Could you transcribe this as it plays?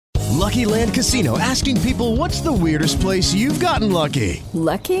Lucky Land Casino, asking people, what's the weirdest place you've gotten lucky?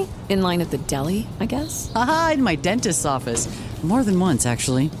 Lucky? In line at the deli, I guess? Aha, in my dentist's office. More than once,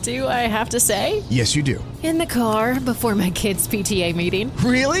 actually. Do I have to say? Yes, you do. In the car before my kids' PTA meeting.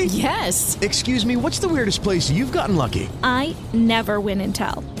 Really? Yes. Excuse me, what's the weirdest place you've gotten lucky? I never win and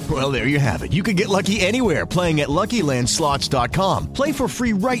tell. Well, there you have it. You can get lucky anywhere, playing at LuckyLandSlots.com. Play for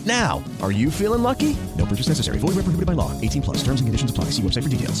free right now. Are you feeling lucky? No purchase necessary. Void where prohibited by law. 18 plus. Terms and conditions apply. See website for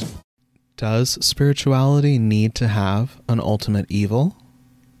details. Does spirituality need to have an ultimate evil?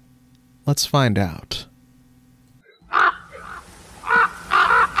 Let's find out.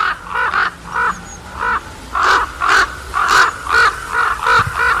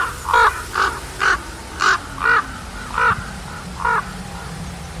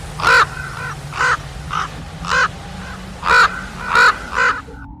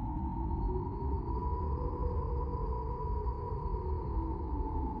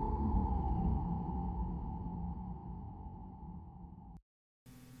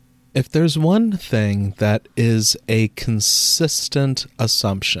 If there's one thing that is a consistent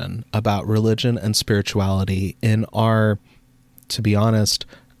assumption about religion and spirituality in our, to be honest,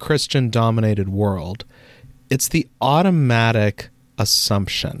 Christian-dominated world, it's the automatic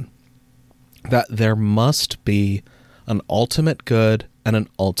assumption that there must be an ultimate good and an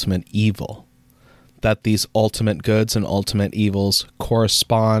ultimate evil, that these ultimate goods and ultimate evils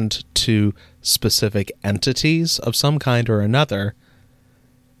correspond to specific entities of some kind or another,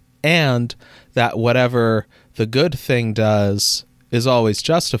 and that whatever the good thing does is always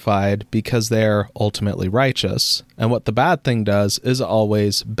justified because they're ultimately righteous, and what the bad thing does is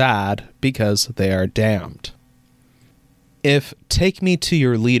always bad because they are damned. If "take me to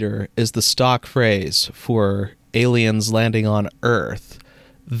your leader" is the stock phrase for aliens landing on Earth,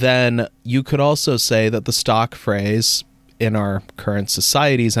 then you could also say that the stock phrase, in our current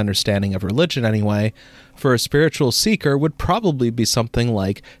society's understanding of religion anyway, for a spiritual seeker would probably be something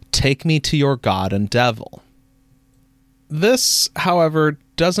like, "take me to your God and devil." This, however,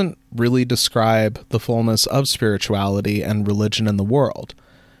 doesn't really describe the fullness of spirituality and religion in the world.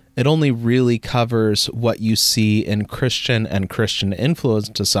 It only really covers what you see in Christian and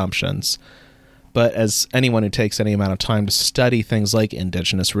Christian-influenced assumptions. But as anyone who takes any amount of time to study things like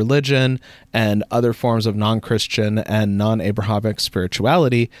indigenous religion and other forms of non-Christian and non-Abrahamic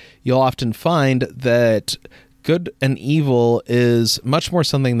spirituality, you'll often find that good and evil is much more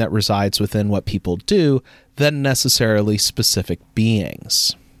something that resides within what people do than necessarily specific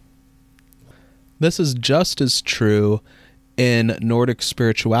beings. This is just as true in Nordic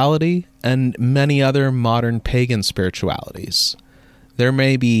spirituality and many other modern pagan spiritualities. There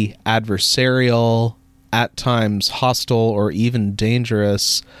may be adversarial, at times hostile, or even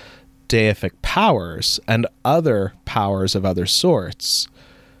dangerous deific powers and other powers of other sorts,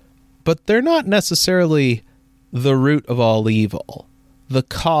 but they're not necessarily the root of all evil, the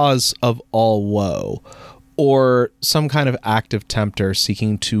cause of all woe, or some kind of active tempter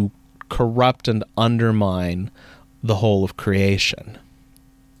seeking to corrupt and undermine the whole of creation.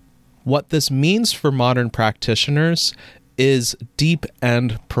 What this means for modern practitioners is deep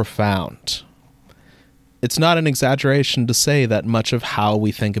and profound. It's not an exaggeration to say that much of how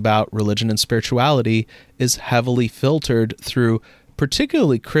we think about religion and spirituality is heavily filtered through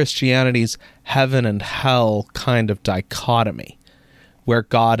particularly Christianity's heaven and hell kind of dichotomy, where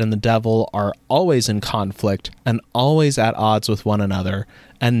God and the devil are always in conflict and always at odds with one another,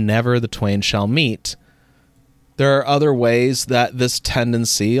 and never the twain shall meet. There are other ways that this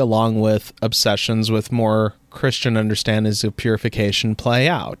tendency, along with obsessions with more Christian understandings of purification, play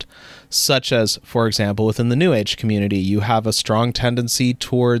out, such as, for example, within the New Age community, you have a strong tendency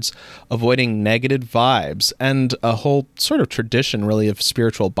towards avoiding negative vibes and a whole sort of tradition, really, of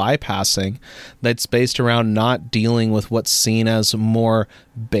spiritual bypassing that's based around not dealing with what's seen as more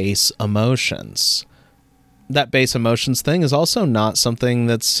base emotions. That base emotions thing is also not something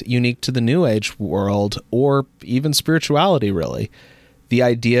that's unique to the New Age world or even spirituality, really. The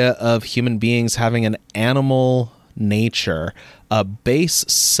idea of human beings having an animal nature, a base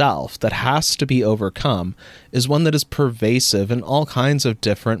self that has to be overcome, is one that is pervasive in all kinds of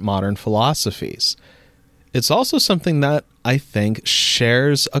different modern philosophies. It's also something that I think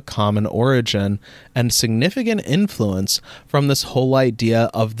shares a common origin and significant influence from this whole idea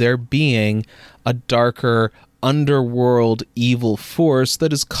of there being a darker underworld evil force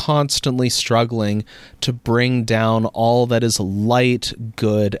that is constantly struggling to bring down all that is light,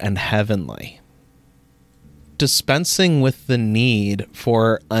 good, and heavenly. Dispensing with the need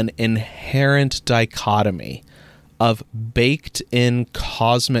for an inherent dichotomy of baked-in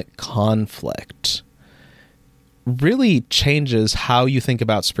cosmic conflict really changes how you think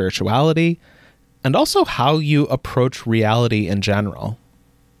about spirituality and also how you approach reality in general.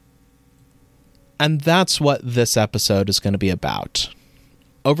 And that's what this episode is going to be about.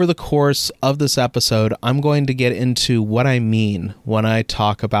 Over the course of this episode, I'm going to get into what I mean when I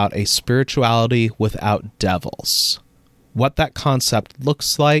talk about a spirituality without devils, what that concept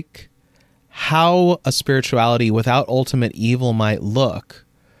looks like, how a spirituality without ultimate evil might look,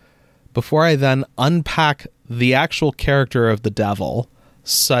 before I then unpack the actual character of the devil,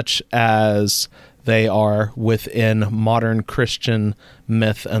 such as they are within modern Christian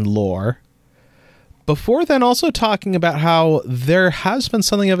myth and lore, before then also talking about how there has been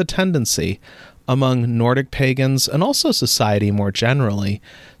something of a tendency among Nordic pagans and also society more generally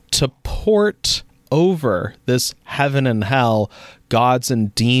to port over this heaven and hell, gods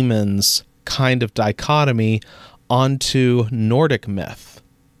and demons kind of dichotomy onto Nordic myth,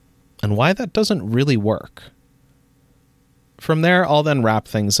 and why that doesn't really work. From there, I'll then wrap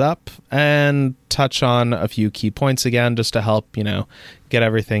things up and touch on a few key points again, just to help, get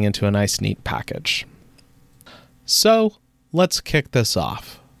everything into a nice, neat package. So let's kick this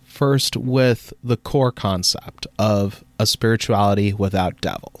off. First with the core concept of a spirituality without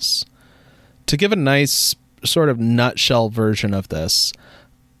devils. To give a nice sort of nutshell version of this,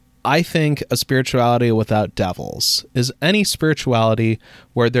 I think a spirituality without devils is any spirituality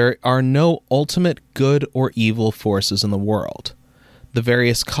where there are no ultimate good or evil forces in the world. The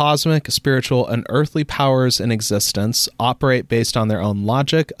various cosmic, spiritual, and earthly powers in existence operate based on their own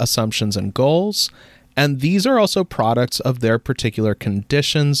logic, assumptions, and goals, and these are also products of their particular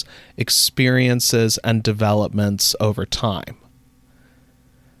conditions, experiences, and developments over time.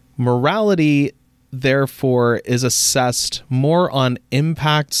 Morality, therefore, is assessed more on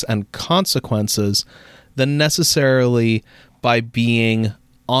impacts and consequences than necessarily by being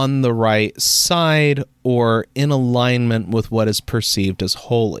on the right side or in alignment with what is perceived as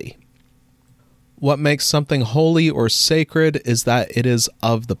holy. What makes something holy or sacred is that it is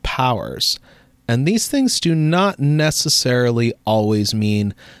of the powers. And these things do not necessarily always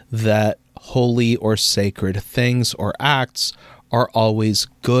mean that holy or sacred things or acts are always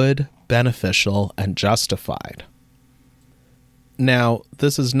good, beneficial, and justified. Now,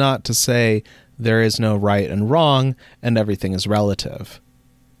 this is not to say there is no right and wrong and everything is relative,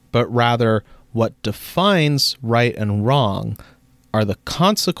 but rather what defines right and wrong are the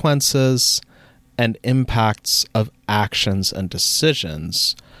consequences and impacts of actions and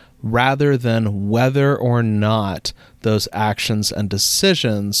decisions, rather than whether or not those actions and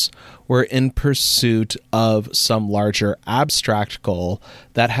decisions were in pursuit of some larger abstract goal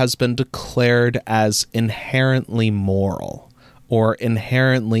that has been declared as inherently moral or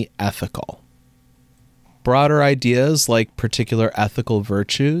inherently ethical. Broader ideas like particular ethical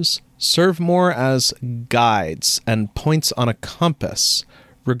virtues serve more as guides and points on a compass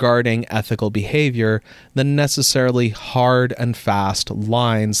regarding ethical behavior than necessarily hard and fast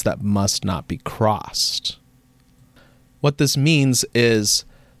lines that must not be crossed. What this means is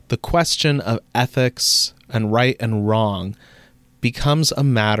the question of ethics and right and wrong becomes a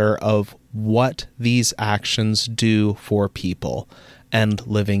matter of what these actions do for people and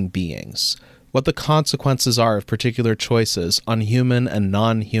living beings, what the consequences are of particular choices on human and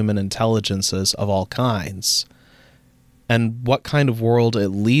non-human intelligences of all kinds, and what kind of world it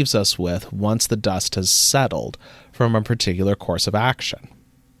leaves us with once the dust has settled from a particular course of action.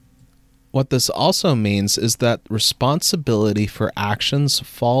 What this also means is that responsibility for actions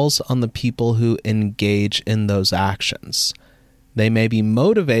falls on the people who engage in those actions. They may be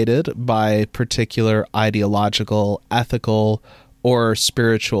motivated by particular ideological, ethical, or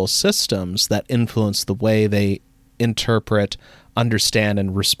spiritual systems that influence the way they interpret, understand,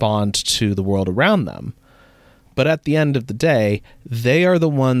 and respond to the world around them. But at the end of the day, they are the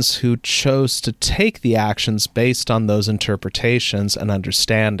ones who chose to take the actions based on those interpretations and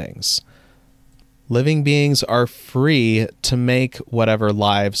understandings. Living beings are free to make whatever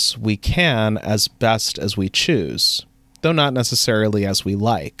lives we can as best as we choose, though not necessarily as we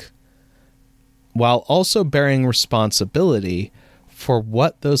like, while also bearing responsibility for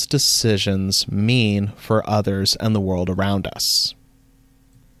what those decisions mean for others and the world around us.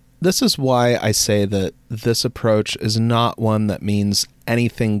 This is why I say that this approach is not one that means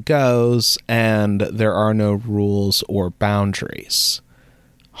anything goes and there are no rules or boundaries.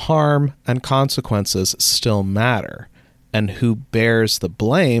 Harm and consequences still matter, and who bears the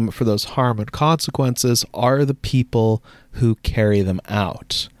blame for those harm and consequences are the people who carry them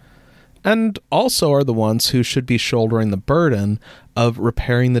out, and also are the ones who should be shouldering the burden of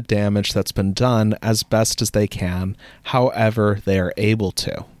repairing the damage that's been done as best as they can, however they are able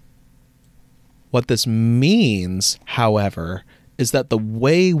to. What this means, however, is that the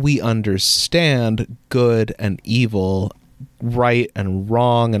way we understand good and evil, right and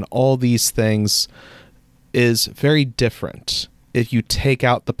wrong, and all these things is very different if you take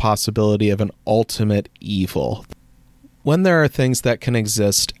out the possibility of an ultimate evil. When there are things that can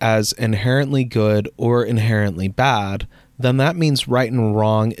exist as inherently good or inherently bad, then that means right and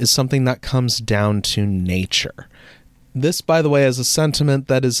wrong is something that comes down to nature. This, by the way, is a sentiment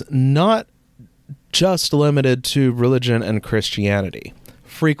that is not just limited to religion and Christianity.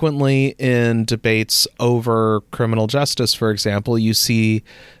 Frequently in debates over criminal justice, for example, you see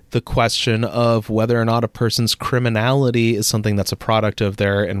the question of whether or not a person's criminality is something that's a product of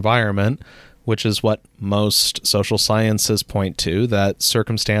their environment, which is what most social sciences point to, that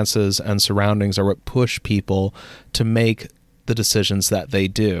circumstances and surroundings are what push people to make the decisions that they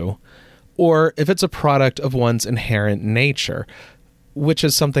do, or if it's a product of one's inherent nature, which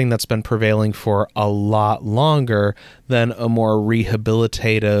is something that's been prevailing for a lot longer than a more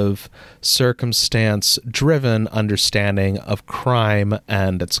rehabilitative, circumstance-driven understanding of crime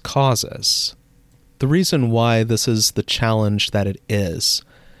and its causes. The reason why this is the challenge that it is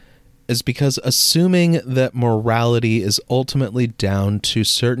because assuming that morality is ultimately down to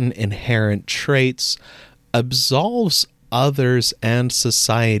certain inherent traits absolves others and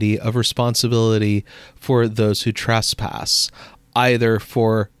society of responsibility for those who trespass, either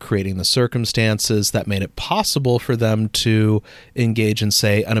for creating the circumstances that made it possible for them to engage in,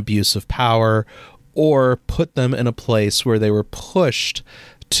 say, an abuse of power, or put them in a place where they were pushed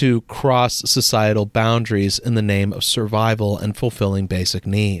to cross societal boundaries in the name of survival and fulfilling basic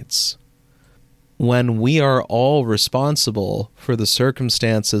needs. When we are all responsible for the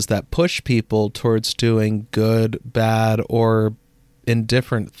circumstances that push people towards doing good, bad, or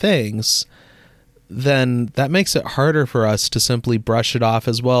indifferent things, then that makes it harder for us to simply brush it off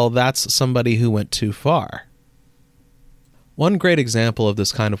as, well, that's somebody who went too far. One great example of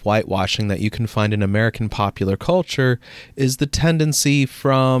this kind of whitewashing that you can find in American popular culture is the tendency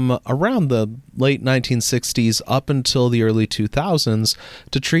from around the late 1960s up until the early 2000s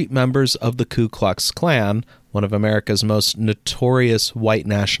to treat members of the Ku Klux Klan, one of America's most notorious white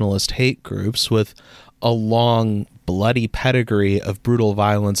nationalist hate groups with a long, bloody pedigree of brutal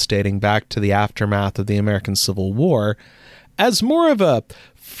violence dating back to the aftermath of the American Civil War, as more of a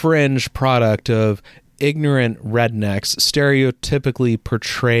fringe product of ignorant rednecks stereotypically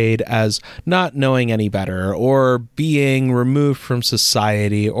portrayed as not knowing any better or being removed from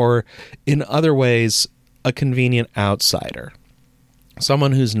society or in other ways a convenient outsider,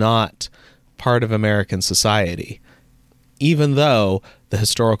 someone who's not part of American society. Even though the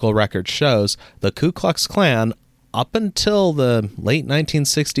historical record shows the Ku Klux Klan, up until the late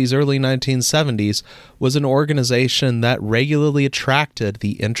 1960s, early 1970s, was an organization that regularly attracted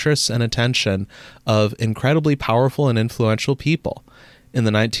the interests and attention of incredibly powerful and influential people. In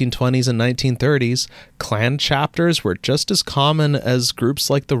the 1920s and 1930s, Klan chapters were just as common as groups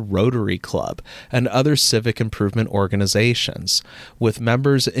like the Rotary Club and other civic improvement organizations, with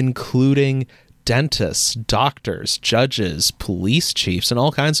members including dentists, doctors, judges, police chiefs, and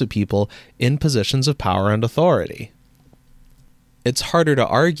all kinds of people in positions of power and authority. It's harder to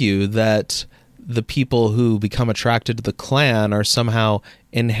argue that the people who become attracted to the Klan are somehow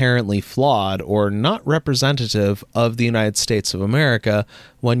inherently flawed or not representative of the United States of America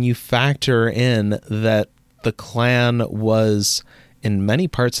when you factor in that the Klan was, in many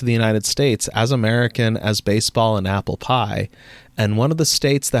parts of the United States, as American as baseball and apple pie. And one of the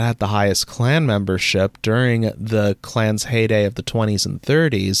states that had the highest Klan membership during the Klan's heyday of the 20s and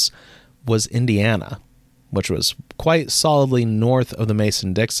 30s was Indiana, which was quite solidly north of the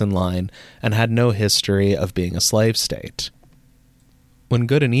Mason-Dixon line and had no history of being a slave state. When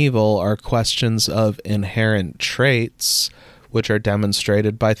good and evil are questions of inherent traits, which are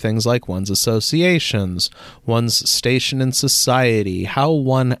demonstrated by things like one's associations, one's station in society, how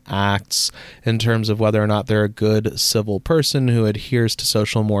one acts in terms of whether or not they're a good civil person who adheres to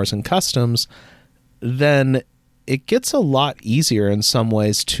social mores and customs, then it gets a lot easier in some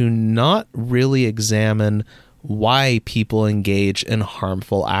ways to not really examine why people engage in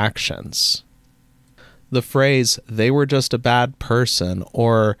harmful actions. The phrase, "they were just a bad person,"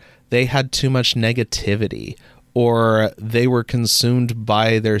 or "they had too much negativity," or "they were consumed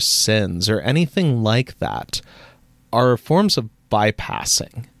by their sins," or anything like that, are forms of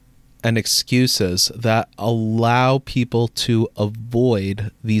bypassing and excuses that allow people to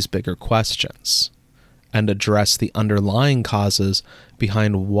avoid these bigger questions and address the underlying causes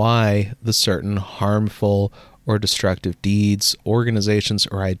behind why the certain harmful or destructive deeds, organizations,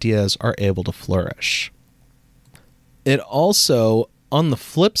 or ideas are able to flourish. It also on the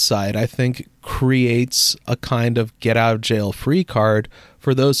flip side, I think creates a kind of get out of jail free card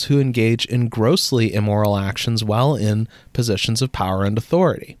for those who engage in grossly immoral actions while in positions of power and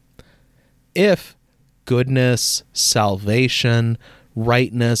authority. If goodness, salvation,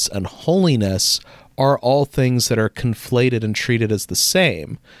 rightness, and holiness are all things that are conflated and treated as the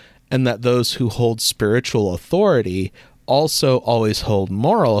same, and that those who hold spiritual authority also always hold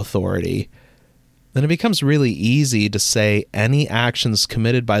moral authority, then it becomes really easy to say any actions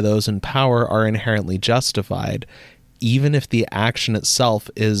committed by those in power are inherently justified, even if the action itself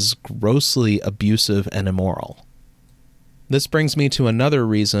is grossly abusive and immoral. This brings me to another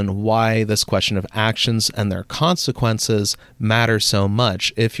reason why this question of actions and their consequences matter so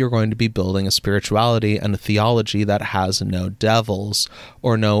much if you're going to be building a spirituality and a theology that has no devils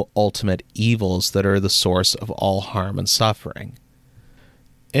or no ultimate evils that are the source of all harm and suffering.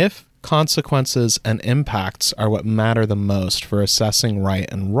 If consequences and impacts are what matter the most for assessing right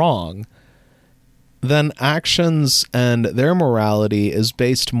and wrong, then actions and their morality is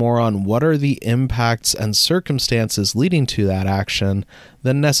based more on what are the impacts and circumstances leading to that action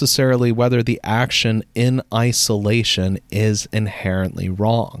than necessarily whether the action in isolation is inherently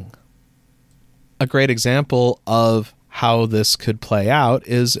wrong. A great example of how this could play out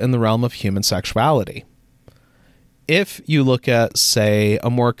is in the realm of human sexuality. If you look at, say,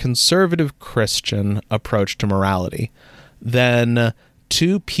 a more conservative Christian approach to morality, then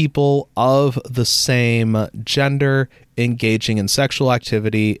two people of the same gender engaging in sexual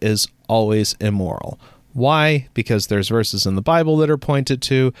activity is always immoral. Why? Because there's verses in the Bible that are pointed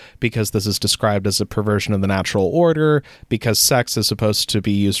to, because this is described as a perversion of the natural order, because sex is supposed to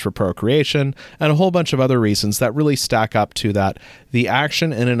be used for procreation, and a whole bunch of other reasons that really stack up to that the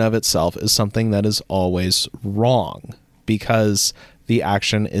action in and of itself is something that is always wrong, because the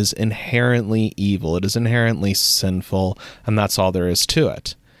action is inherently evil, it is inherently sinful, and that's all there is to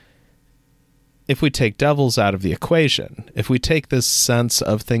it. If we take devils out of the equation, if we take this sense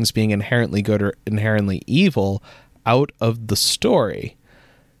of things being inherently good or inherently evil out of the story,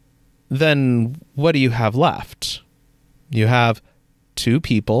 then what do you have left? You have two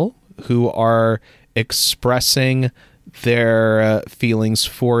people who are expressing their feelings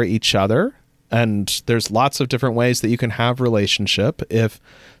for each other. And there's lots of different ways that you can have relationship if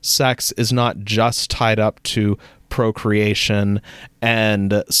sex is not just tied up to procreation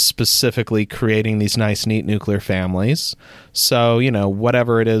and specifically creating these nice, neat nuclear families. So,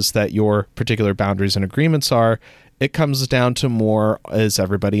 whatever it is that your particular boundaries and agreements are, it comes down to more, is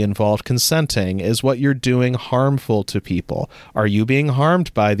everybody involved consenting? Is what you're doing harmful to people? Are you being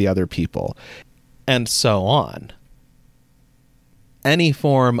harmed by the other people? And so on. Any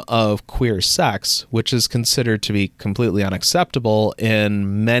form of queer sex, which is considered to be completely unacceptable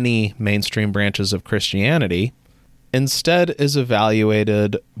in many mainstream branches of Christianity, instead is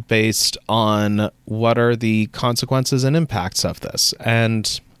evaluated based on what are the consequences and impacts of this.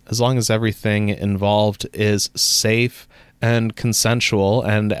 And as long as everything involved is safe and consensual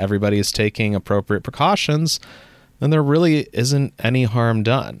and everybody is taking appropriate precautions, then there really isn't any harm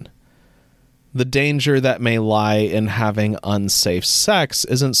done. The danger that may lie in having unsafe sex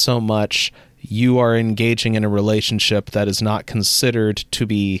isn't so much you are engaging in a relationship that is not considered to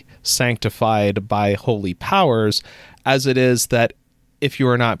be sanctified by holy powers, as it is that if you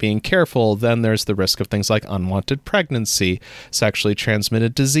are not being careful, then there's the risk of things like unwanted pregnancy, sexually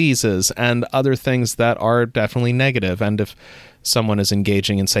transmitted diseases, and other things that are definitely negative. And if someone is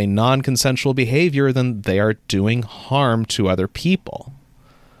engaging in, say, non-consensual behavior, then they are doing harm to other people.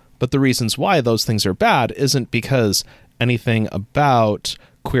 But the reasons why those things are bad isn't because anything about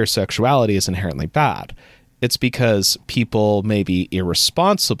queer sexuality is inherently bad. It's because people may be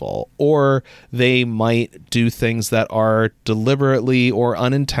irresponsible, or they might do things that are deliberately or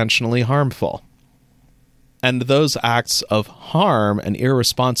unintentionally harmful. And those acts of harm and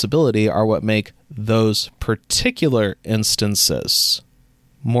irresponsibility are what make those particular instances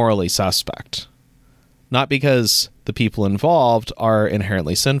morally suspect. Not because the people involved are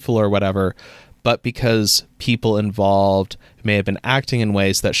inherently sinful or whatever, but because people involved may have been acting in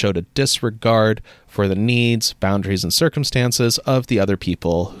ways that showed a disregard for the needs, boundaries, and circumstances of the other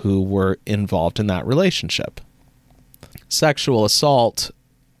people who were involved in that relationship. Sexual assault,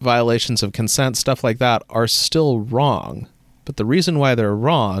 violations of consent, stuff like that are still wrong. But the reason why they're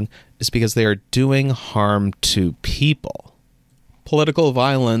wrong is because they are doing harm to people. Political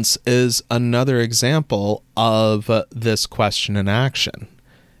violence is another example of this question in action.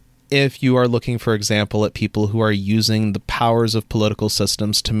 If you are looking, for example, at people who are using the powers of political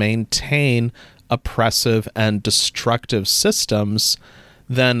systems to maintain oppressive and destructive systems,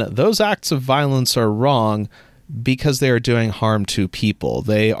 then those acts of violence are wrong, because they are doing harm to people.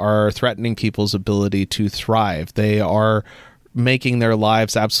 They are threatening people's ability to thrive. They are making their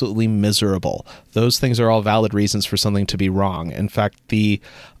lives absolutely miserable. Those things are all valid reasons for something to be wrong. In fact, the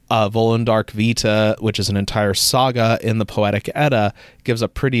Volundark Vita, which is an entire saga in the Poetic Edda, gives a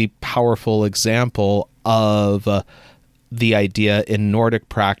pretty powerful example of the idea in Nordic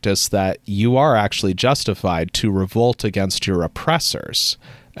practice that you are actually justified to revolt against your oppressors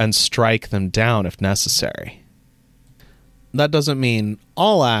and strike them down if necessary. That doesn't mean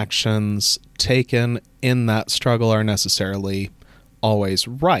all actions taken in that struggle are necessarily always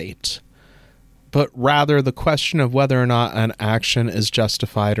right, but rather the question of whether or not an action is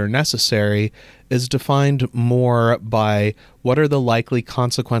justified or necessary is defined more by what are the likely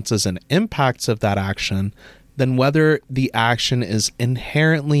consequences and impacts of that action than whether the action is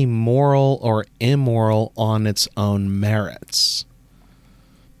inherently moral or immoral on its own merits.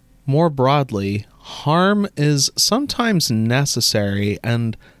 More broadly, harm is sometimes necessary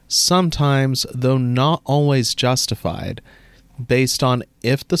and sometimes, though not always justified, based on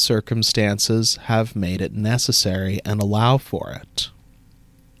if the circumstances have made it necessary and allow for it.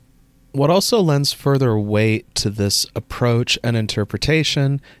 What also lends further weight to this approach and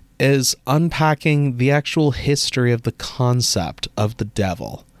interpretation is unpacking the actual history of the concept of the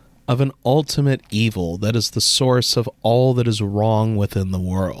devil, of an ultimate evil that is the source of all that is wrong within the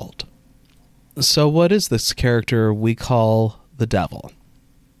world. So what is this character we call the devil?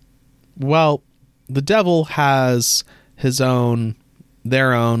 Well, the devil has his own,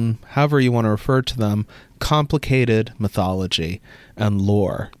 their own, however you want to refer to them, complicated mythology and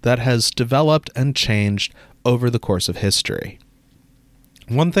lore that has developed and changed over the course of history.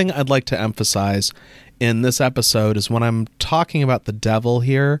 One thing I'd like to emphasize in this episode is when I'm talking about the devil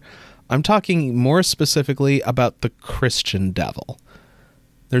here, I'm talking more specifically about the Christian devil.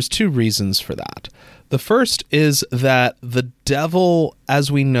 There's two reasons for that. The first is that the devil,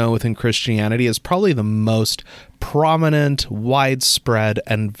 as we know within Christianity, is probably the most prominent, widespread,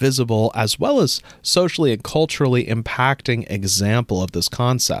 and visible, as well as socially and culturally impacting example of this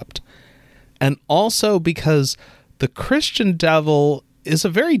concept. And also because the Christian devil is a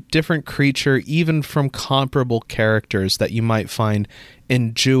very different creature even from comparable characters that you might find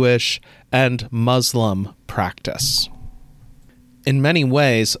in Jewish and Muslim practice. In many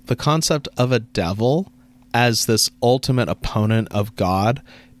ways, the concept of a devil as this ultimate opponent of God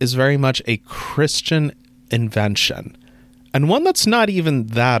is very much a Christian invention, and one that's not even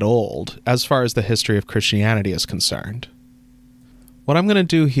that old as far as the history of Christianity is concerned. What I'm going to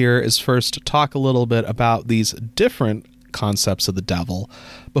do here is first talk a little bit about these different concepts of the devil,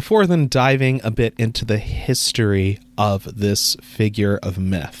 before then diving a bit into the history of this figure of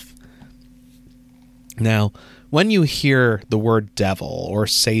myth. Now, when you hear the word devil or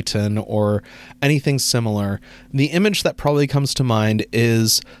Satan or anything similar, the image that probably comes to mind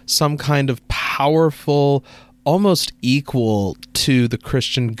is some kind of powerful, almost equal to the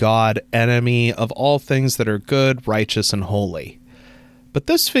Christian God, enemy of all things that are good, righteous, and holy. But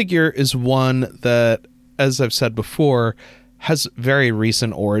this figure is one that, as I've said before, has very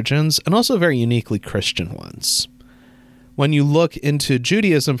recent origins and also very uniquely Christian ones. When you look into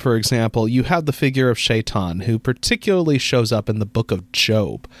Judaism, for example, you have the figure of Shaitan, who particularly shows up in the book of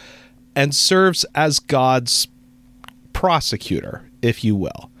Job and serves as God's prosecutor, if you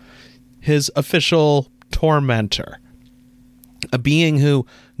will, his official tormentor, a being who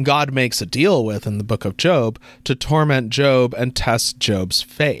God makes a deal with in the book of Job to torment Job and test Job's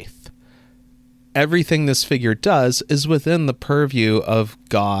faith. Everything this figure does is within the purview of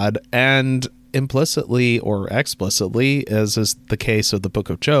God and implicitly or explicitly, as is the case of the book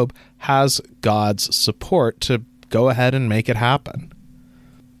of Job, has God's support to go ahead and make it happen.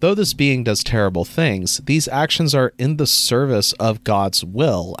 Though this being does terrible things, these actions are in the service of God's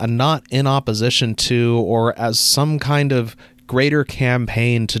will and not in opposition to or as some kind of greater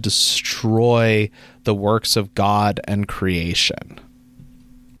campaign to destroy the works of God and creation.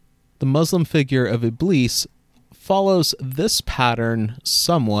 The Muslim figure of Iblis follows this pattern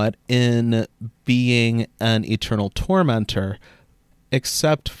somewhat in being an eternal tormentor,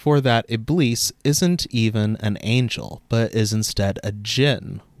 except for that Iblis isn't even an angel, but is instead a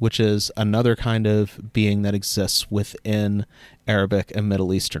jinn, which is another kind of being that exists within Arabic and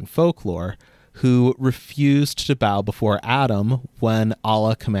Middle Eastern folklore, who refused to bow before Adam when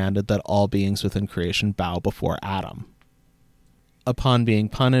Allah commanded that all beings within creation bow before Adam. Upon being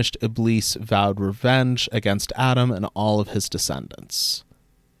punished, Iblis vowed revenge against Adam and all of his descendants.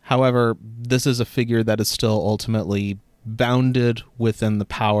 However, this is a figure that is still ultimately bounded within the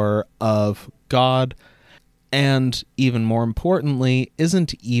power of God, and even more importantly,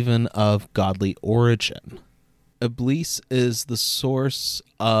 isn't even of godly origin. Iblis is the source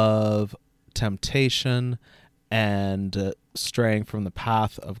of temptation and straying from the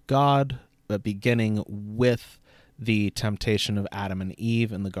path of God, but beginning with the temptation of Adam and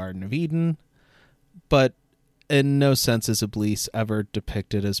Eve in the Garden of Eden. But in no sense is Iblis ever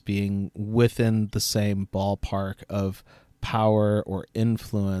depicted as being within the same ballpark of power or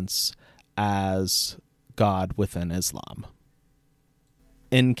influence as God within Islam.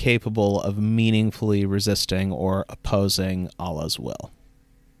 Incapable of meaningfully resisting or opposing Allah's will.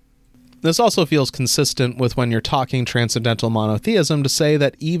 This also feels consistent with when you're talking transcendental monotheism to say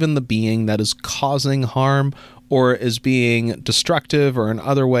that even the being that is causing harm or is being destructive or in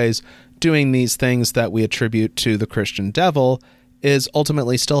other ways doing these things that we attribute to the Christian devil is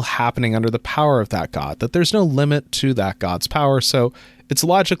ultimately still happening under the power of that God, that there's no limit to that God's power, so it's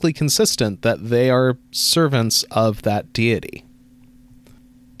logically consistent that they are servants of that deity.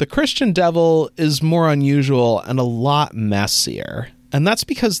 The Christian devil is more unusual and a lot messier, and that's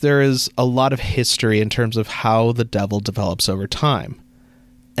because there is a lot of history in terms of how the devil develops over time.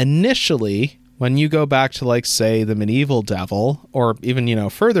 Initially, when you go back to, like, say, the medieval devil, or even,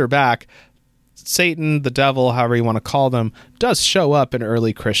 further back, Satan, the devil, however you want to call them, does show up in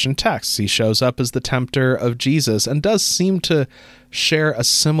early Christian texts. He shows up as the tempter of Jesus and does seem to share a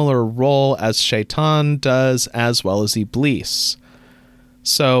similar role as Shaitan does, as well as Iblis.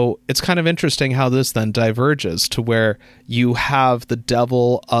 So it's kind of interesting how this then diverges to where you have the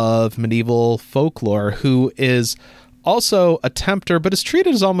devil of medieval folklore who is also a tempter, but is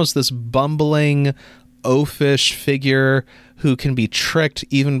treated as almost this bumbling, oafish figure who can be tricked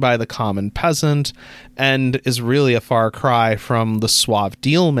even by the common peasant and is really a far cry from the suave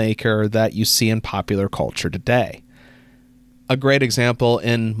deal maker that you see in popular culture today. A great example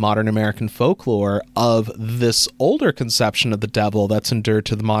in modern American folklore of this older conception of the devil that's endured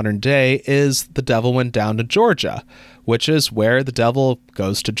to the modern day is The Devil Went Down to Georgia, which is where the devil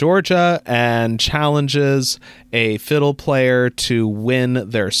goes to Georgia and challenges a fiddle player to win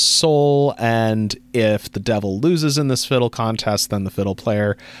their soul, and if the devil loses in this fiddle contest, then the fiddle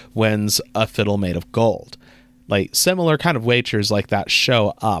player wins a fiddle made of gold. Like, similar kind of wagers like that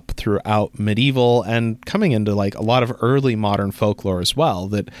show up throughout medieval and coming into like a lot of early modern folklore as well,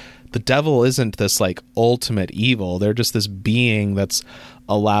 that the devil isn't this like ultimate evil. They're just this being that's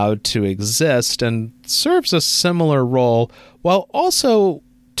allowed to exist and serves a similar role, while also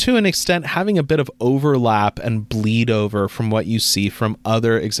to an extent having a bit of overlap and bleed over from what you see from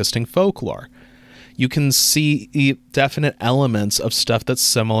other existing folklore. You can see definite elements of stuff that's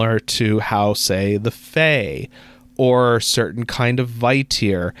similar to how, say, the Fae or certain kind of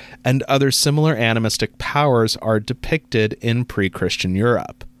Vitir and other similar animistic powers are depicted in pre-Christian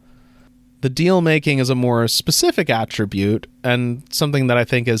Europe. The deal-making is a more specific attribute, and something that I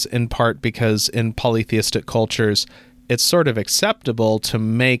think is in part because in polytheistic cultures, it's sort of acceptable to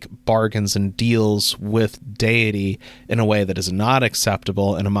make bargains and deals with deity in a way that is not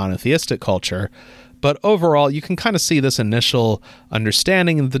acceptable in a monotheistic culture. But overall, you can kind of see this initial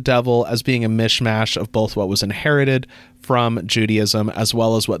understanding of the devil as being a mishmash of both what was inherited from Judaism as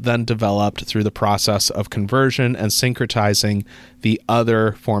well as what then developed through the process of conversion and syncretizing the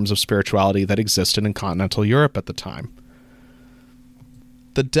other forms of spirituality that existed in continental Europe at the time.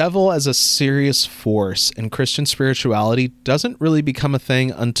 The devil as a serious force in Christian spirituality doesn't really become a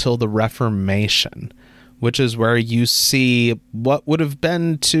thing until the Reformation, which is where you see what would have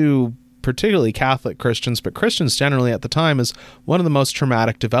been to particularly Catholic Christians, but Christians generally at the time, is one of the most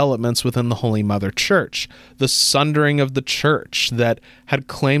traumatic developments within the Holy Mother Church. The sundering of the church that had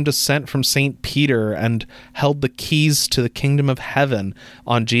claimed descent from St. Peter and held the keys to the kingdom of heaven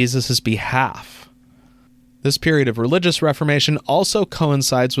on Jesus' behalf. This period of religious reformation also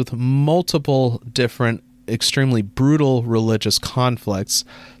coincides with multiple different extremely brutal religious conflicts,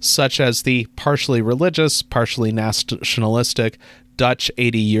 such as the partially religious, partially nationalistic Dutch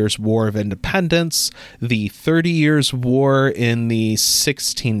 80 Years' War of Independence, the 30 Years' War in the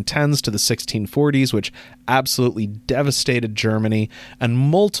 1610s to the 1640s, which absolutely devastated Germany, and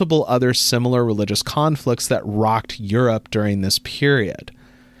multiple other similar religious conflicts that rocked Europe during this period.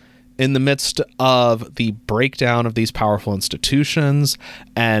 In the midst of the breakdown of these powerful institutions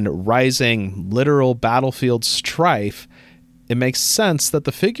and rising literal battlefield strife, it makes sense that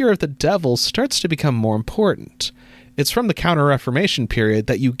the figure of the devil starts to become more important. It's from the Counter-Reformation period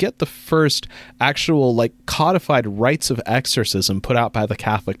that you get the first actual codified rites of exorcism put out by the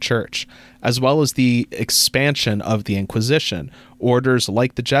Catholic Church, as well as the expansion of the Inquisition, orders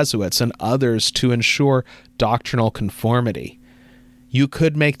like the Jesuits and others to ensure doctrinal conformity. you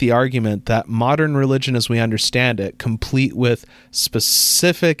could make the argument that modern religion as we understand it, complete with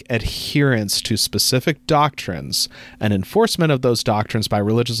specific adherence to specific doctrines and enforcement of those doctrines by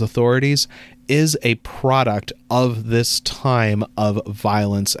religious authorities, is a product of this time of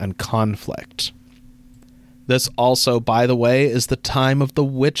violence and conflict. This also, by the way, is the time of the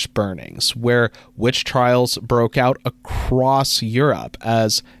witch burnings, where witch trials broke out across Europe,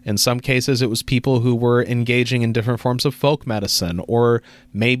 as in some cases it was people who were engaging in different forms of folk medicine, or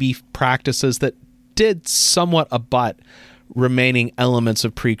maybe practices that did somewhat abut remaining elements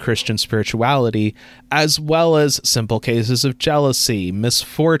of pre-Christian spirituality, as well as simple cases of jealousy,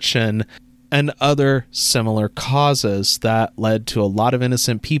 misfortune, and other similar causes that led to a lot of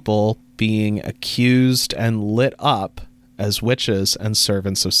innocent people being accused and lit up as witches and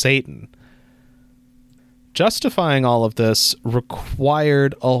servants of Satan. Justifying all of this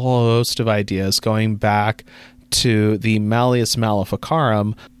required a whole host of ideas going back to the Malleus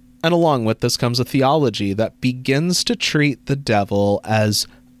Maleficarum, and along with this comes a theology that begins to treat the devil as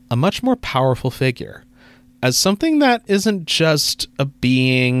a much more powerful figure, as something that isn't just a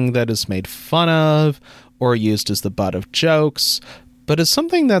being that is made fun of or used as the butt of jokes, but as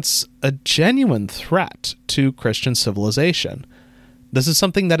something that's a genuine threat to Christian civilization. This is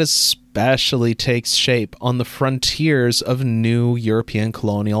something that especially takes shape on the frontiers of new European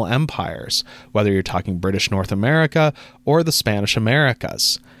colonial empires, whether you're talking British North America or the Spanish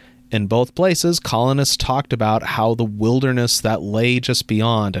Americas. In both places, colonists talked about how the wilderness that lay just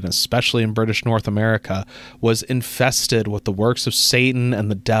beyond, and especially in British North America, was infested with the works of Satan and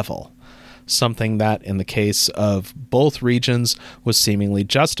the devil. Something that, in the case of both regions, was seemingly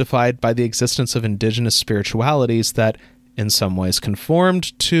justified by the existence of indigenous spiritualities that, in some ways,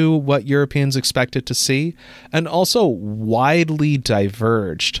 conformed to what Europeans expected to see, and also widely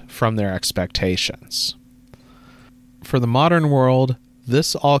diverged from their expectations. For the modern world,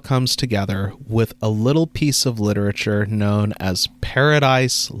 this all comes together with a little piece of literature known as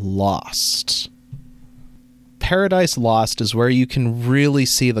Paradise Lost. Paradise Lost is where you can really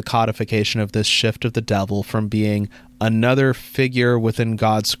see the codification of this shift of the devil from being another figure within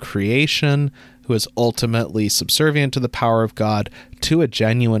God's creation who is ultimately subservient to the power of God to a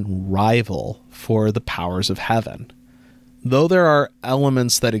genuine rival for the powers of heaven. Though there are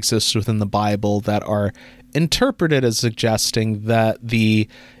elements that exist within the Bible that are interpreted as suggesting that the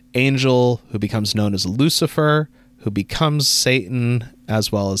angel who becomes known as Lucifer, who becomes Satan,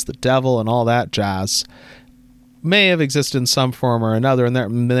 as well as the devil and all that jazz, may have existed in some form or another, and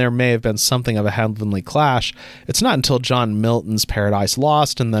there may have been something of a heavenly clash. It's not until John Milton's Paradise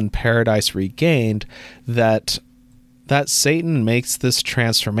Lost and then Paradise Regained that Satan makes this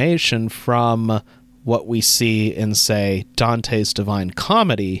transformation from what we see in, say, Dante's Divine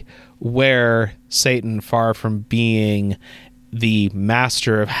Comedy, where Satan, far from being the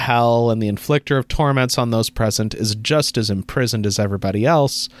master of hell and the inflictor of torments on those present, is just as imprisoned as everybody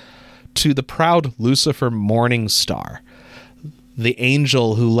else, to the proud Lucifer Morning Star, the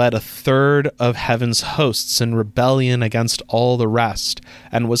angel who led a third of heaven's hosts in rebellion against all the rest,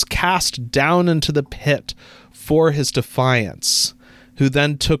 and was cast down into the pit for his defiance, who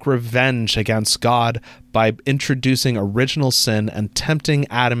then took revenge against God by introducing original sin and tempting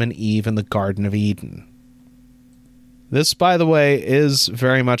Adam and Eve in the Garden of Eden. This, by the way, is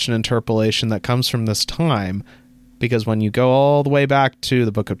very much an interpolation that comes from this time, because when you go all the way back to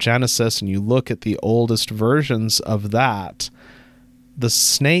the book of Genesis and you look at the oldest versions of that, the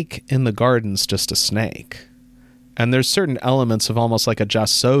snake in the garden's just a snake. And there's certain elements of almost like a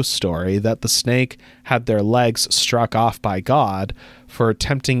just so story that the snake had their legs struck off by God for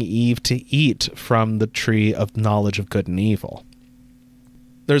tempting Eve to eat from the tree of knowledge of good and evil.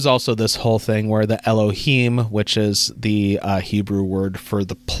 There's also this whole thing where the Elohim, which is the Hebrew word for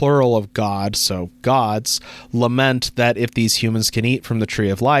the plural of God, so gods, lament that if these humans can eat from the tree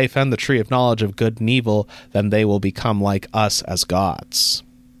of life and the tree of knowledge of good and evil, then they will become like us as gods.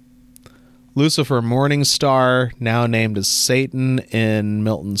 Lucifer Morningstar, now named as Satan in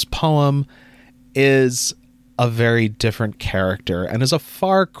Milton's poem, is a very different character and is a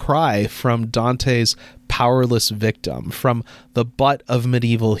far cry from Dante's powerless victim, from the butt of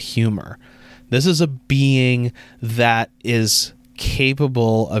medieval humor. This is a being that is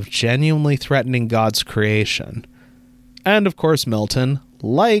capable of genuinely threatening God's creation. And of course, Milton,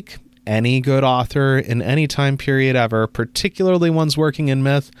 like any good author in any time period ever, particularly ones working in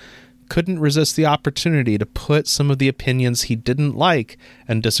myth, couldn't resist the opportunity to put some of the opinions he didn't like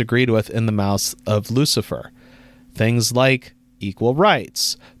and disagreed with in the mouths of Lucifer. Things like equal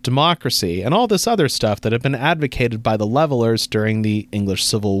rights, democracy, and all this other stuff that had been advocated by the Levelers during the English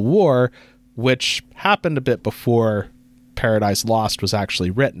Civil War, which happened a bit before Paradise Lost was actually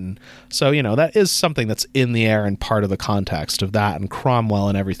written. So, that is something that's in the air and part of the context of that and Cromwell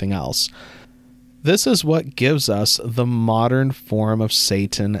and everything else. This is what gives us the modern form of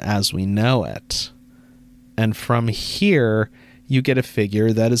Satan as we know it. And from here, you get a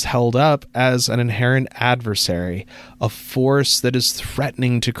figure that is held up as an inherent adversary, a force that is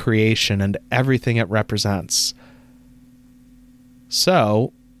threatening to creation and everything it represents.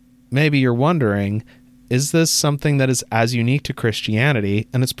 So, maybe you're wondering, is this something that is as unique to Christianity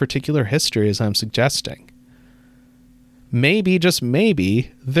and its particular history as I'm suggesting? Maybe, just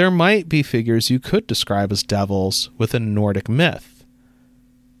maybe, there might be figures you could describe as devils within Nordic myth.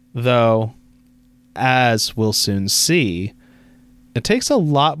 Though, as we'll soon see, it takes a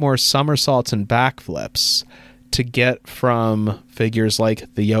lot more somersaults and backflips to get from figures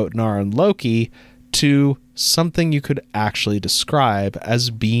like the Jotnar and Loki to something you could actually describe as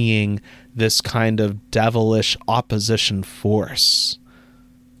being this kind of devilish opposition force.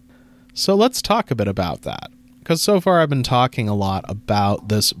 So let's talk a bit about that. Because so far I've been talking a lot about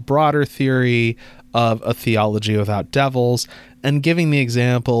this broader theory of a theology without devils and giving the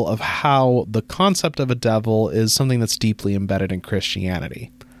example of how the concept of a devil is something that's deeply embedded in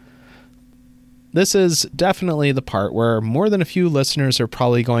Christianity. This is definitely the part where more than a few listeners are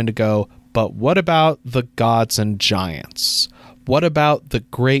probably going to go, but what about the gods and giants? What about the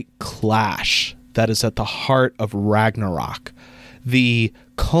great clash that is at the heart of Ragnarok? The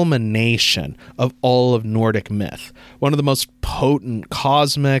culmination of all of Nordic myth, one of the most potent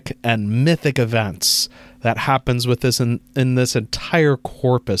cosmic and mythic events that happens with this in this entire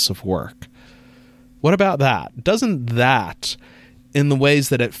corpus of work. What about that? Doesn't that, in the ways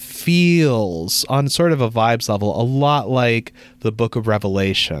that it feels on sort of a vibes level, a lot like the Book of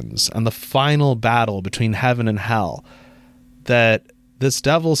Revelations and the final battle between heaven and hell, that this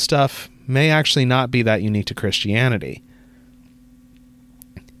devil stuff may actually not be that unique to Christianity?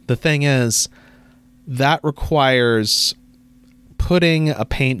 The thing is, that requires putting a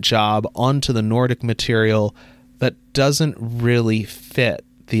paint job onto the Nordic material that doesn't really fit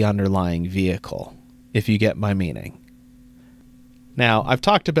the underlying vehicle, if you get my meaning. Now, I've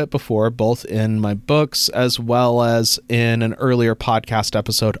talked a bit before, both in my books as well as in an earlier podcast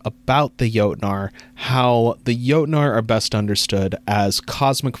episode about the Jotnar, how the Jotnar are best understood as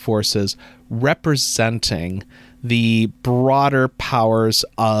cosmic forces representing the broader powers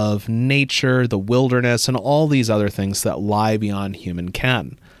of nature, the wilderness, and all these other things that lie beyond human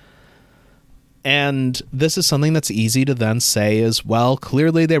ken. And this is something that's easy to then say is, well,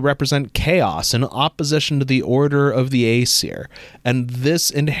 clearly they represent chaos in opposition to the order of the Aesir, and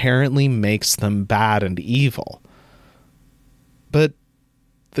this inherently makes them bad and evil. But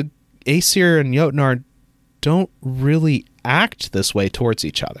the Aesir and Jotnar don't really act this way towards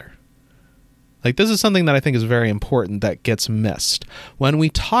each other. Like, this is something that I think is very important that gets missed. When we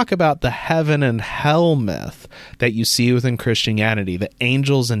talk about the heaven and hell myth that you see within Christianity, the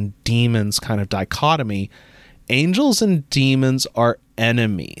angels and demons kind of dichotomy, angels and demons are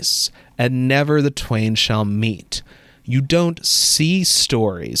enemies, and never the twain shall meet. You don't see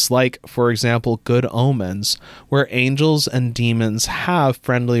stories like, for example, Good Omens, where angels and demons have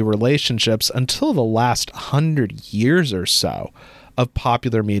friendly relationships until the last 100 years or so of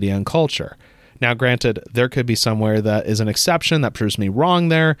popular media and culture. Now, granted, there could be somewhere that is an exception that proves me wrong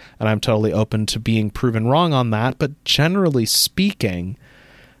there, and I'm totally open to being proven wrong on that, but generally speaking,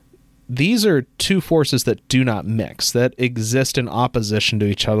 these are two forces that do not mix, that exist in opposition to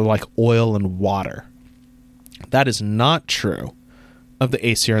each other like oil and water. That is not true of the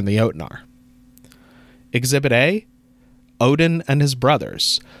Aesir and the Jotnar. Exhibit A, Odin and his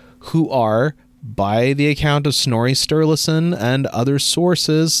brothers, who are, by the account of Snorri Sturluson and other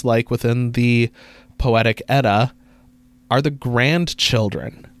sources, like within the Poetic Edda, are the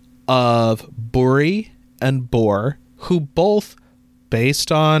grandchildren of Buri and Bor, who both,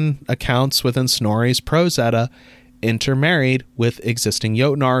 based on accounts within Snorri's Prose Edda, intermarried with existing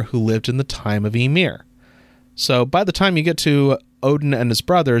Jotnar who lived in the time of Ymir. So by the time you get to Odin and his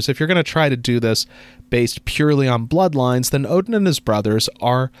brothers, if you're going to try to do this based purely on bloodlines, then Odin and his brothers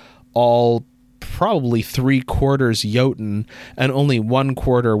are all probably 3/4 Jotun and only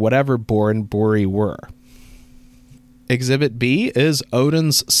 1/4 whatever Bor and Buri were. Exhibit B is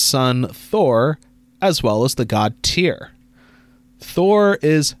Odin's son Thor, as well as the god Tyr. Thor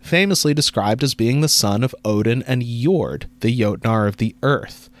is famously described as being the son of Odin and Jord, the Jotnar of the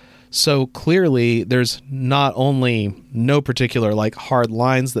earth. So clearly there's not only no particular hard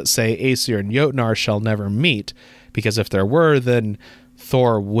lines that say Aesir and Jotnar shall never meet, because if there were, then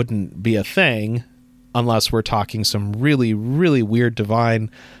Thor wouldn't be a thing unless we're talking some really, really weird divine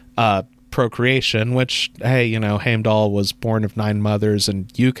procreation, which, hey, Heimdall was born of 9 mothers,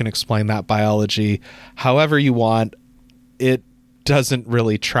 and you can explain that biology however you want. It doesn't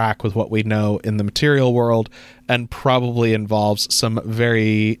really track with what we know in the material world, and probably involves some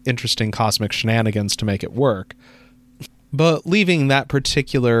very interesting cosmic shenanigans to make it work. But leaving that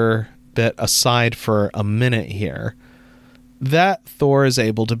particular bit aside for a minute here, that Thor is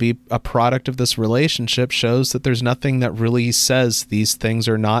able to be a product of this relationship shows that there's nothing that really says these things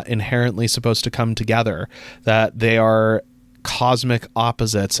are not inherently supposed to come together, that they are cosmic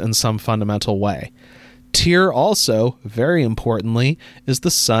opposites in some fundamental way. Tyr also, very importantly, is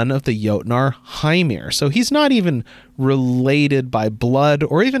the son of the Jotnar Heimir. So he's not even related by blood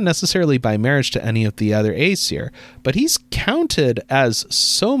or even necessarily by marriage to any of the other Aesir, but he's counted as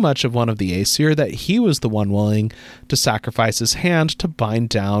so much of one of the Aesir that he was the one willing to sacrifice his hand to bind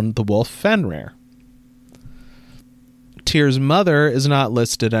down the wolf Fenrir. Tyr's mother is not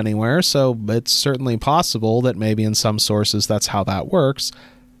listed anywhere, so it's certainly possible that maybe in some sources that's how that works.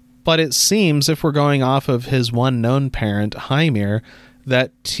 But it seems, if we're going off of his one known parent, Heimir,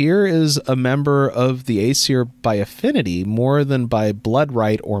 that Tyr is a member of the Aesir by affinity more than by blood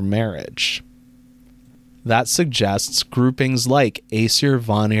right or marriage. That suggests groupings like Aesir,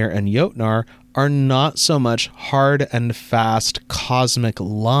 Vanir, and Jotnar are not so much hard and fast cosmic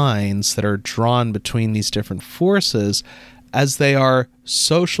lines that are drawn between these different forces as they are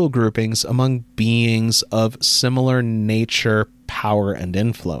social groupings among beings of similar nature, power, and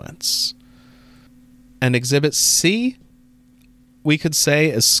influence. And Exhibit C, we could say,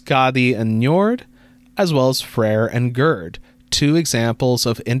 is Skadi and Njord, as well as Freyr and Gerd, 2 examples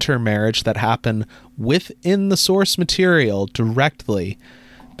of intermarriage that happen within the source material directly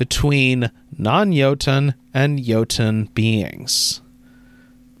between non-Jotun and Jotun beings.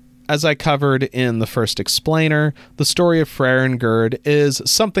 As I covered in the first explainer, the story of Freyr and Gerd is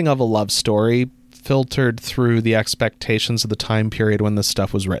something of a love story, filtered through the expectations of the time period when this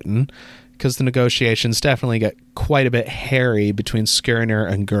stuff was written, because the negotiations definitely get quite a bit hairy between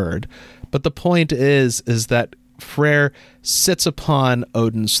Skirnir and Gerd. But the point is that Freyr sits upon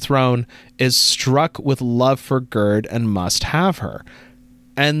Odin's throne, is struck with love for Gerd, and must have her.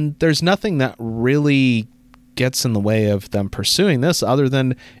 And there's nothing that really gets in the way of them pursuing this other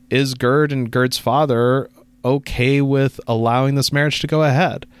than, is Gerd and Gerd's father okay with allowing this marriage to go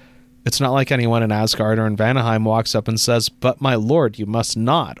ahead? It's not like anyone in Asgard or in Vanaheim walks up and says, "But my lord, you must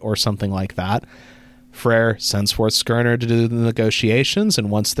not," or something like that. Freyr sends forth Skirnir to do the negotiations, and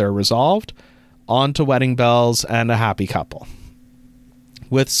once they're resolved, on to wedding bells and a happy couple.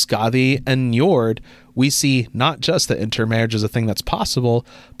 With Skadi and Njord, we see not just that intermarriage is a thing that's possible,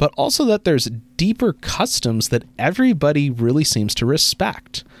 but also that there's deeper customs that everybody really seems to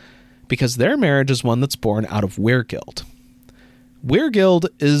respect, because their marriage is one that's born out of Weirgild. Weirgild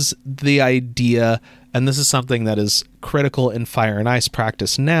is the idea, and this is something that is critical in Fire and Ice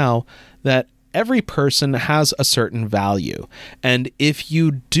practice now, that every person has a certain value, and if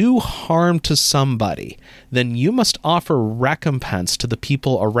you do harm to somebody, then you must offer recompense to the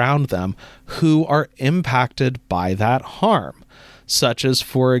people around them who are impacted by that harm. Such as,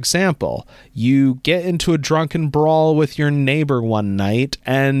 for example, you get into a drunken brawl with your neighbor one night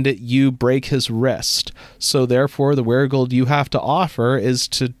and you break his wrist. So therefore, the Weirgild you have to offer is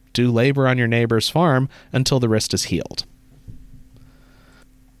to do labor on your neighbor's farm until the wrist is healed.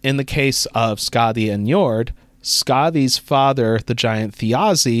 In the case of Skadi and Njord, Skadi's father, the giant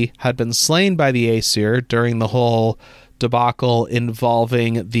Thiazi, had been slain by the Aesir during the whole debacle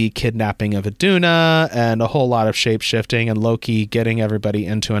involving the kidnapping of Iduna and a whole lot of shape-shifting and Loki getting everybody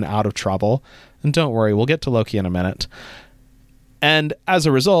into and out of trouble. And don't worry, we'll get to Loki in a minute. And as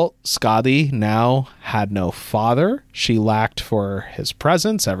a result, Skadi now had no father. She lacked for his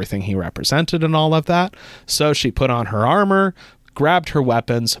presence, everything he represented and all of that. So she put on her armor, grabbed her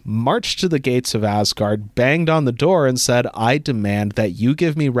weapons, marched to the gates of Asgard, banged on the door, and said, "I demand that you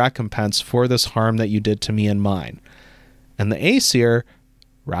give me recompense for this harm that you did to me and mine." And the Aesir,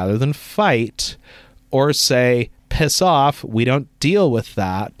 rather than fight or say, "Piss off, we don't deal with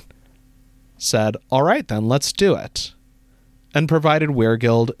that," said, "All right, then, let's do it." And provided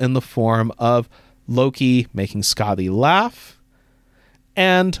Weirgild in the form of Loki making Skadi laugh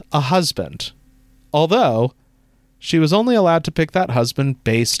and a husband. Although she was only allowed to pick that husband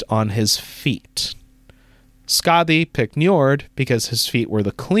based on his feet. Skadi picked Njord because his feet were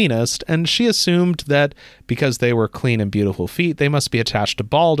the cleanest, and she assumed that because they were clean and beautiful feet, they must be attached to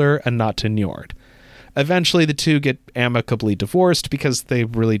Balder and not to Njord. Eventually, the two get amicably divorced because they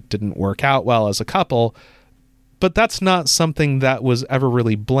really didn't work out well as a couple, but that's not something that was ever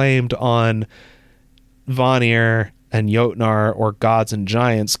really blamed on Vanir and Jotnar, or gods and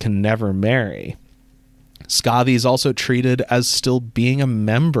giants, can never marry. Skathi is also treated as still being a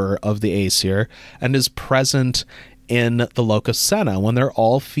member of the Aesir and is present in the Locus Senna when they're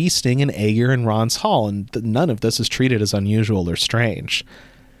all feasting in Aegir and Ron's hall, and none of this is treated as unusual or strange.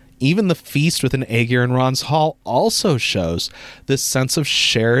 Even the feast within Aegir and Ron's hall also shows this sense of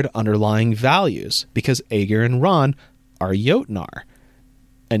shared underlying values, because Aegir and Ron are Jotnar,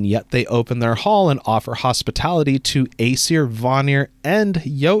 and yet they open their hall and offer hospitality to Aesir, Vanir, and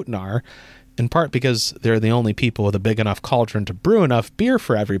Jotnar, in part because they're the only people with a big enough cauldron to brew enough beer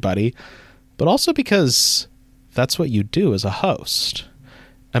for everybody, but also because that's what you do as a host.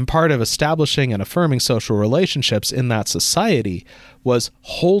 And part of establishing and affirming social relationships in that society was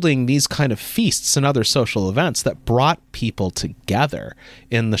holding these kind of feasts and other social events that brought people together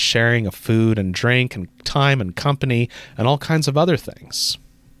in the sharing of food and drink and time and company and all kinds of other things.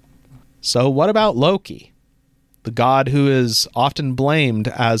 So what about Loki, the god who is often blamed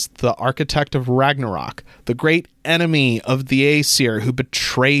as the architect of Ragnarok, the great enemy of the Aesir who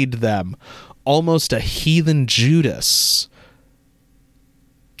betrayed them, almost a heathen Judas?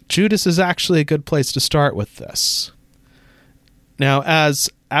 Judas is actually a good place to start with this. Now, as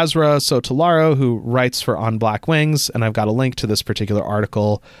Azra Sotolaro, who writes for On Black Wings, and I've got a link to this particular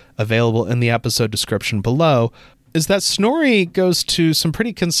article available in the episode description below, is that Snorri goes to some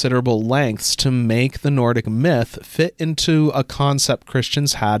pretty considerable lengths to make the Nordic myth fit into a concept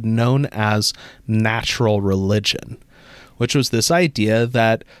Christians had known as natural religion, which was this idea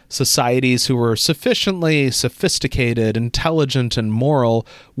that societies who were sufficiently sophisticated, intelligent, and moral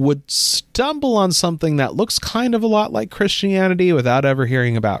would stumble on something that looks kind of a lot like Christianity without ever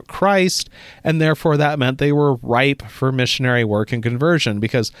hearing about Christ, and therefore that meant they were ripe for missionary work and conversion,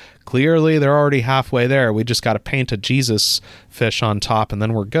 because clearly they're already halfway there. We just got to paint a Jesus fish on top and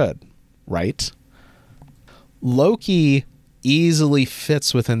then we're good, right? Loki easily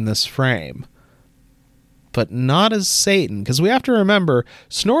fits within this frame, but not as Satan, because we have to remember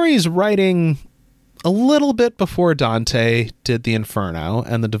Snorri's writing a little bit before Dante did the Inferno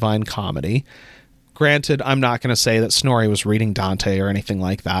and the Divine Comedy. Granted, I'm not going to say that Snorri was reading Dante or anything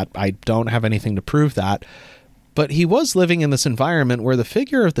like that. I don't have anything to prove that. But he was living in this environment where the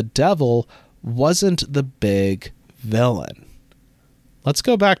figure of the devil wasn't the big villain. Let's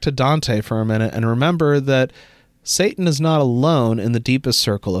go back to Dante for a minute and remember that Satan is not alone in the deepest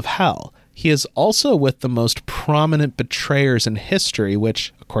circle of hell. He is also with the most prominent betrayers in history,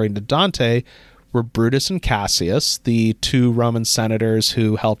 which, according to Dante, were Brutus and Cassius, the two Roman senators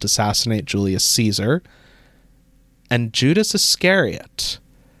who helped assassinate Julius Caesar, and Judas Iscariot,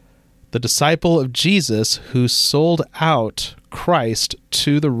 the disciple of Jesus who sold out Christ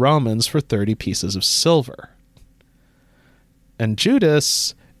to the Romans for 30 pieces of silver. And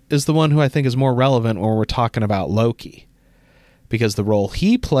Judas is the one who I think is more relevant when we're talking about Loki, because the role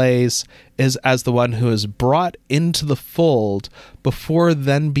he plays is as the one who is brought into the fold before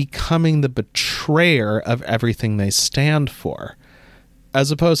then becoming the betrayer of everything they stand for,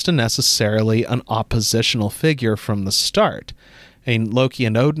 as opposed to necessarily an oppositional figure from the start. I mean, Loki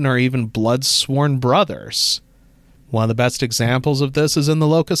and Odin are even blood-sworn brothers. One of the best examples of this is in the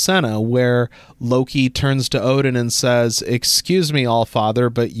Locus Senna, where Loki turns to Odin and says, "Excuse me,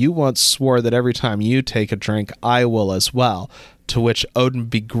 Allfather, but you once swore that every time you take a drink, I will as well." To which Odin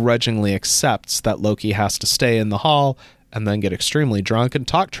begrudgingly accepts that Loki has to stay in the hall and then get extremely drunk and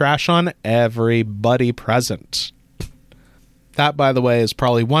talk trash on everybody present. That, by the way, is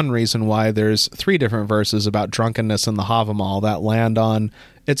probably one reason why there's 3 different verses about drunkenness in the Havamal that land on,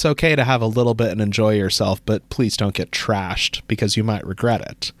 it's okay to have a little bit and enjoy yourself, but please don't get trashed, because you might regret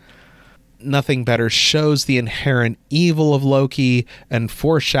it. Nothing better shows the inherent evil of Loki and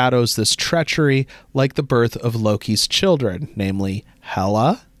foreshadows this treachery like the birth of Loki's children, namely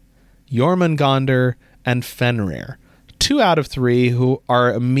Hela, Jormungandr, and Fenrir, 2 out of 3 who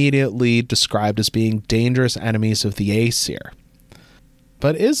are immediately described as being dangerous enemies of the Aesir.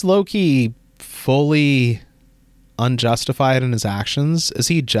 But is Loki fully unjustified in his actions? Is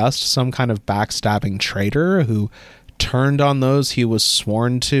he just some kind of backstabbing traitor who turned on those he was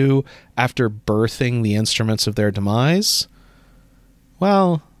sworn to after birthing the instruments of their demise?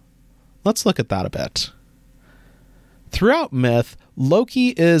 Well, let's look at that a bit. Throughout myth,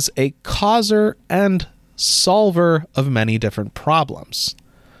 Loki is a causer and solver of many different problems.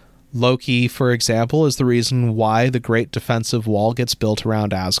 Loki, for example, is the reason why the great defensive wall gets built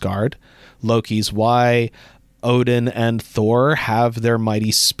around Asgard. Loki's why Odin and Thor have their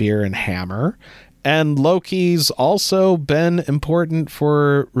mighty spear and hammer. And Loki's also been important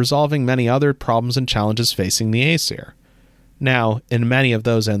for resolving many other problems and challenges facing the Aesir. Now, in many of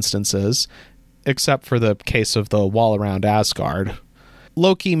those instances, except for the case of the wall around Asgard.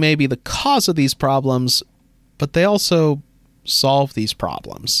 Loki may be the cause of these problems, but they also solve these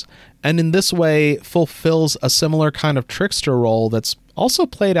problems, and in this way fulfills a similar kind of trickster role that's also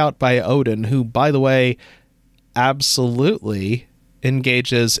played out by Odin, who, by the way, absolutely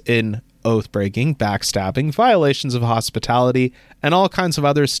engages in oath-breaking, backstabbing, violations of hospitality, and all kinds of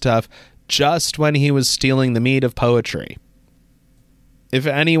other stuff just when he was stealing the meat of poetry. If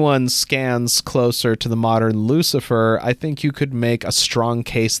anyone scans closer to the modern Lucifer, I think you could make a strong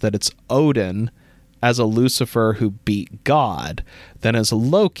case that it's Odin as a Lucifer who beat God, than as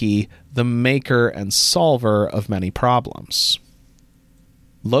Loki, the maker and solver of many problems.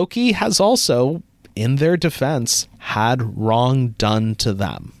 Loki has also, in their defense, had wrong done to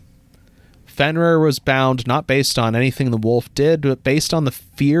them. Fenrir was bound not based on anything the wolf did, but based on the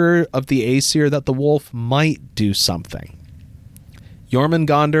fear of the Aesir that the wolf might do something.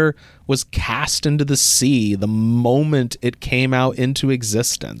 Jormungandr was cast into the sea the moment it came out into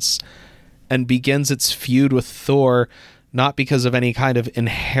existence, and begins its feud with Thor not because of any kind of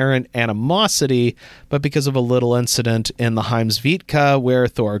inherent animosity, but because of a little incident in the Heimsvitka where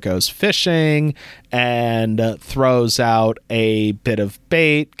Thor goes fishing and throws out a bit of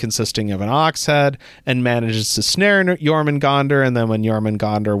bait consisting of an ox head and manages to snare Jormungandr, and then when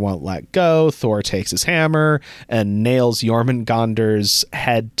Jormungandr won't let go, Thor takes his hammer and nails Jormungandr's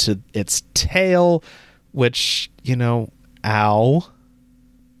head to its tail, which, ow.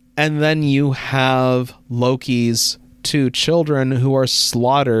 And then you have Loki's 2 children who are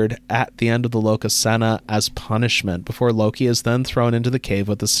slaughtered at the end of the Lokasena as punishment before Loki is then thrown into the cave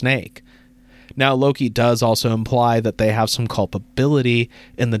with the snake. Now, Loki does also imply that they have some culpability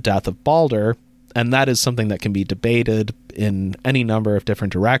in the death of Balder, and that is something that can be debated in any number of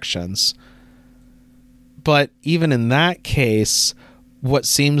different directions. But even in that case, what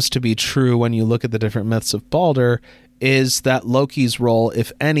seems to be true when you look at the different myths of Balder is that Loki's role,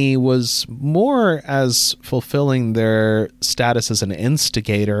 if any, was more as fulfilling their status as an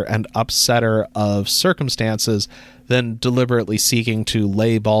instigator and upsetter of circumstances than deliberately seeking to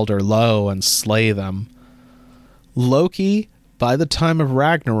lay Balder low and slay them. Loki, by the time of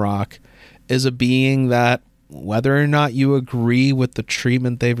Ragnarok, is a being that, whether or not you agree with the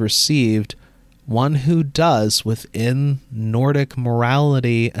treatment they've received, one who does, within Nordic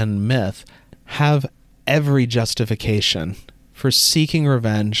morality and myth, have every justification for seeking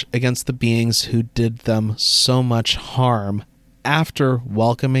revenge against the beings who did them so much harm after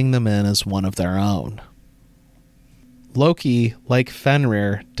welcoming them in as one of their own. Loki, like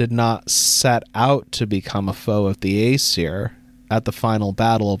Fenrir, did not set out to become a foe of the Aesir at the final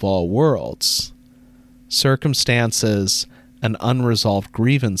battle of all worlds. Circumstances and unresolved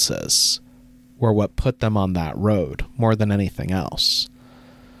grievances were what put them on that road more than anything else,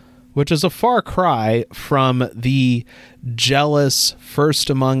 which is a far cry from the jealous first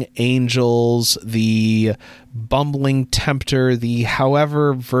among angels, the bumbling tempter, the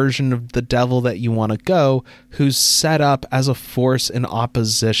however version of the devil that you want to go, who's set up as a force in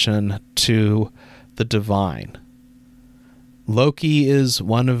opposition to the divine. Loki is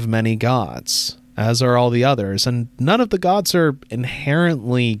one of many gods, as are all the others, and none of the gods are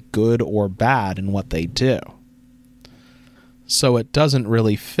inherently good or bad in what they do. So it doesn't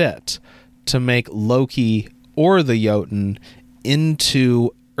really fit to make Loki or the Jotun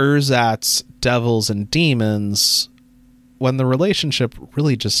into Urzat's devils and demons when the relationship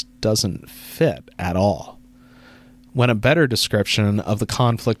really just doesn't fit at all. When a better description of the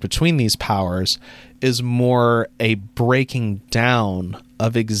conflict between these powers is more a breaking down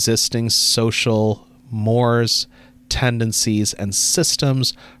of existing social mores, tendencies, and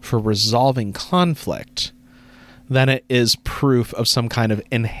systems for resolving conflict, then it is proof of some kind of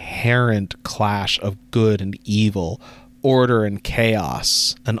inherent clash of good and evil, order and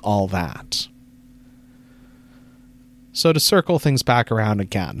chaos, and all that. So to circle things back around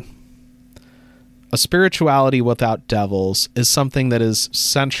again, a spirituality without devils is something that is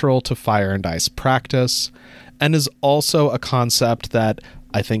central to Fire and Ice practice, and is also a concept that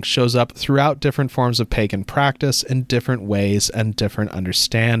I think shows up throughout different forms of pagan practice in different ways and different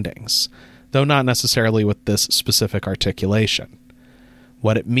understandings, though not necessarily with this specific articulation.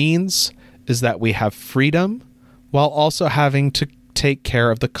 What it means is that we have freedom while also having to take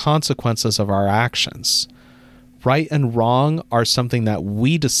care of the consequences of our actions. Right and wrong are something that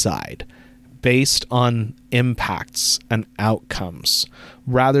we decide based on impacts and outcomes,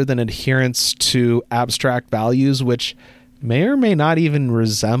 rather than adherence to abstract values which may or may not even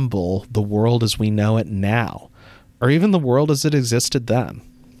resemble the world as we know it now, or even the world as it existed then.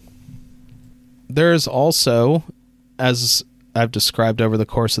 There's also, as I've described over the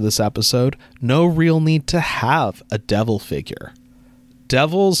course of this episode, no real need to have a devil figure.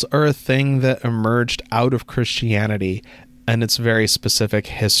 Devils are a thing that emerged out of Christianity and its very specific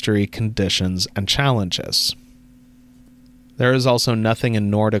history, conditions, and challenges. There is also nothing in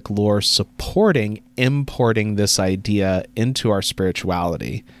Nordic lore supporting importing this idea into our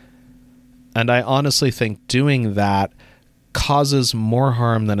spirituality. And I honestly think doing that causes more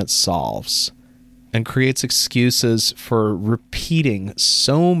harm than it solves, and creates excuses for repeating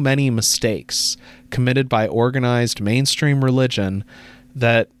so many mistakes committed by organized mainstream religion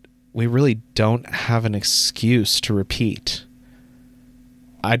that we really don't have an excuse to repeat.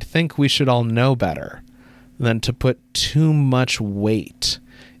 I think we should all know better than to put too much weight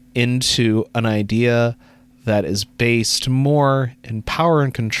into an idea that is based more in power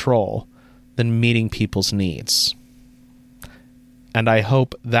and control than meeting people's needs. And I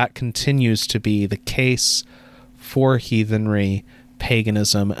hope that continues to be the case for heathenry,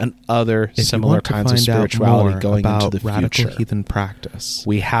 paganism, and other similar kinds of spirituality going into the radical future. Heathen practice,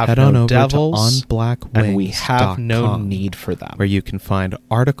 We have head on no over devils, to onblackwings.com, and we have no need for them. where you can find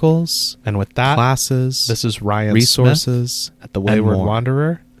articles, And with that, classes, this is Ryan resources, Smith at The Wayward and more.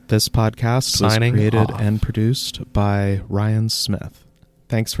 Wanderer. This podcast Signing was created off. and produced by Ryan Smith.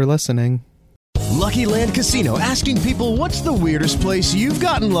 Thanks for listening. Lucky Land Casino, asking people, what's the weirdest place you've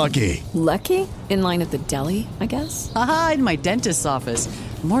gotten lucky? Lucky? In line at the deli, I guess? Aha, in my dentist's office.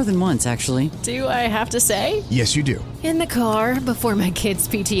 More than once, actually. Do I have to say? Yes, you do. In the car before my kids'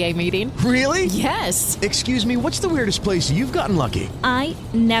 PTA meeting. Really? Yes. Excuse me, what's the weirdest place you've gotten lucky? I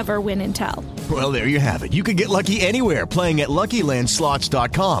never win and tell. Well, there you have it. You can get lucky anywhere, playing at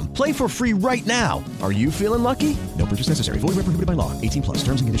LuckyLandSlots.com. Play for free right now. Are you feeling lucky? No purchase necessary. Void where prohibited by law. 18 plus.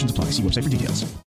 Terms and conditions apply. See website for details.